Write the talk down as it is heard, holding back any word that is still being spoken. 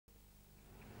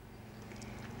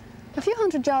A few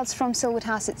hundred yards from Silwood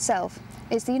House itself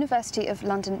is the University of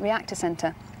London Reactor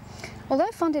Centre. Although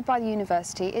funded by the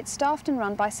university, it's staffed and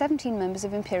run by 17 members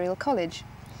of Imperial College.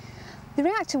 The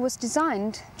reactor was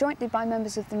designed jointly by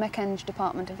members of the Mech-Eng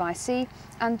department of IC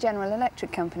and General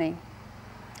Electric Company.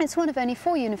 It's one of only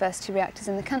 4 university reactors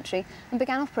in the country and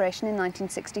began operation in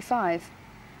 1965.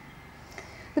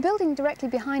 The building directly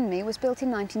behind me was built in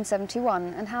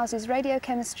 1971 and houses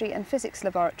radiochemistry and physics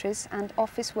laboratories and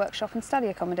office, workshop and study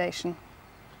accommodation.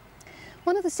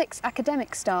 One of the 6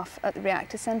 academic staff at the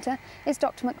Reactor Centre is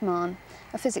Dr. McMahon,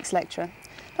 a physics lecturer.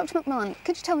 Dr. McMahon,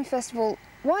 could you tell me first of all,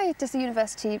 why does the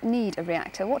university need a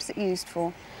reactor? What is it used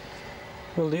for?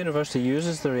 Well, the university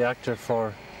uses the reactor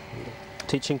for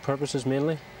teaching purposes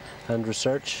mainly and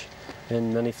research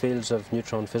in many fields of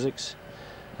neutron physics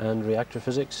and reactor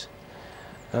physics.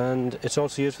 And it's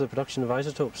also used for the production of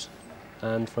isotopes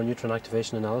and for neutron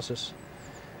activation analysis.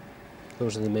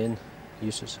 Those are the main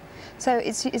uses. So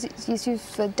is it used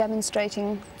for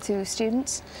demonstrating to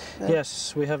students?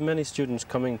 Yes, we have many students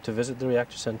coming to visit the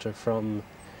Reactor Centre from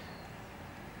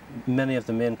many of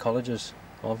the main colleges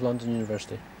of London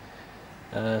University.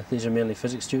 These are mainly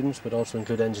physics students, but also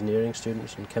include engineering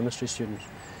students and chemistry students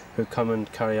who come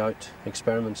and carry out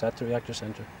experiments at the Reactor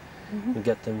Centre.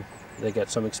 Mm-hmm. They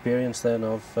get some experience then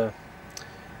of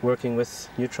working with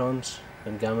neutrons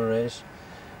and gamma rays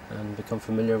and become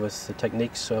familiar with the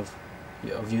techniques of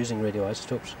using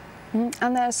radioisotopes.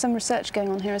 And there's some research going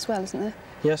on here as well, isn't there?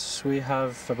 Yes, we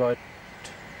have about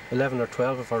 11 or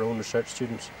 12 of our own research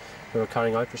students who are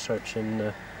carrying out research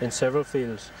in several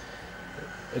fields.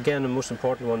 Again, the most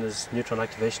important one is neutron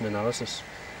activation analysis,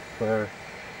 where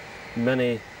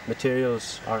many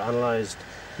materials are analysed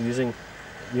using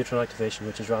neutron activation,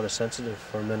 which is rather sensitive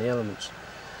for many elements.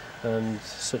 And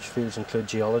such fields include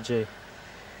geology,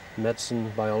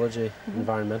 medicine, biology,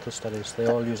 environmental studies. They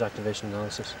all use activation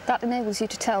analysis. That enables you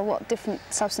to tell what different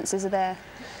substances are there,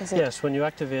 is it? Yes, when you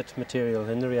activate material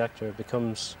in the reactor, it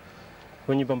becomes,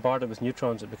 when you bombard it with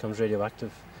neutrons, it becomes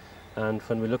radioactive. And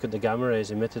when we look at the gamma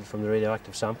rays emitted from the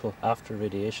radioactive sample after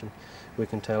radiation, we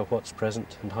can tell what's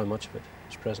present and how much of it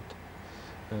is present.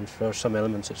 And for some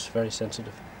elements, it's very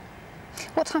sensitive.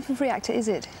 What type of reactor is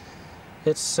it?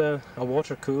 It's a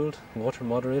water-cooled,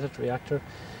 water-moderated reactor.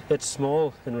 It's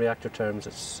small in reactor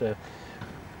terms.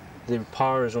 The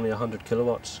power is only 100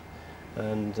 kilowatts,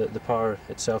 and the power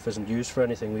itself isn't used for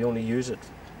anything. We only use it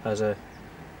as a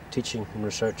teaching and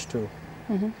research tool.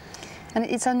 And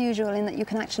it's unusual in that you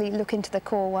can actually look into the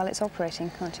core while it's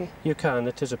operating, can't you? You can.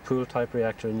 It is a pool-type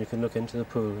reactor, and you can look into the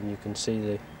pool and you can see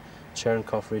the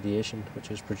Cherenkov radiation,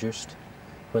 which is produced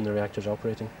when the reactor is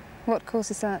operating. What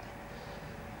causes that?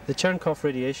 The Cherenkov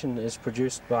radiation is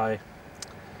produced by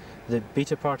the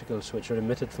beta particles which are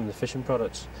emitted from the fission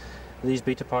products. These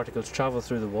beta particles travel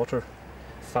through the water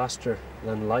faster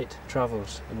than light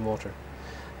travels in water,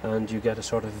 and you get a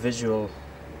sort of visual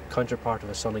counterpart of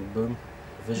a sonic boom,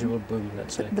 a visual boom,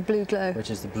 let's say. The blue glow.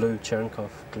 Which is the blue Cherenkov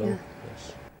glow. Yeah.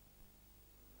 Yes.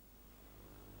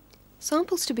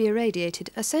 Samples to be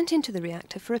irradiated are sent into the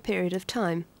reactor for a period of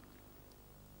time,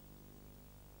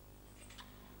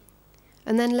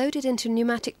 and then loaded into a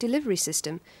pneumatic delivery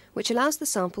system, which allows the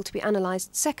sample to be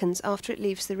analysed seconds after it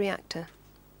leaves the reactor.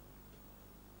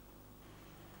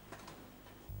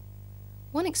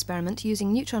 One experiment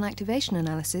using neutron activation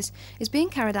analysis is being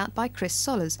carried out by Chris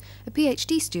Sollers, a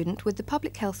PhD student with the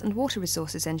Public Health and Water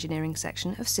Resources Engineering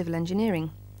section of Civil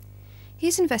Engineering. He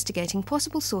is investigating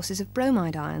possible sources of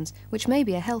bromide ions, which may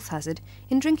be a health hazard,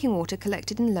 in drinking water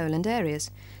collected in lowland areas,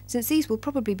 since these will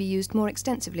probably be used more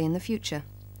extensively in the future.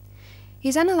 He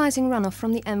is analysing runoff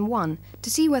from the M1 to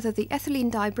see whether the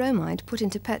ethylene dibromide put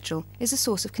into petrol is a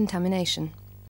source of contamination.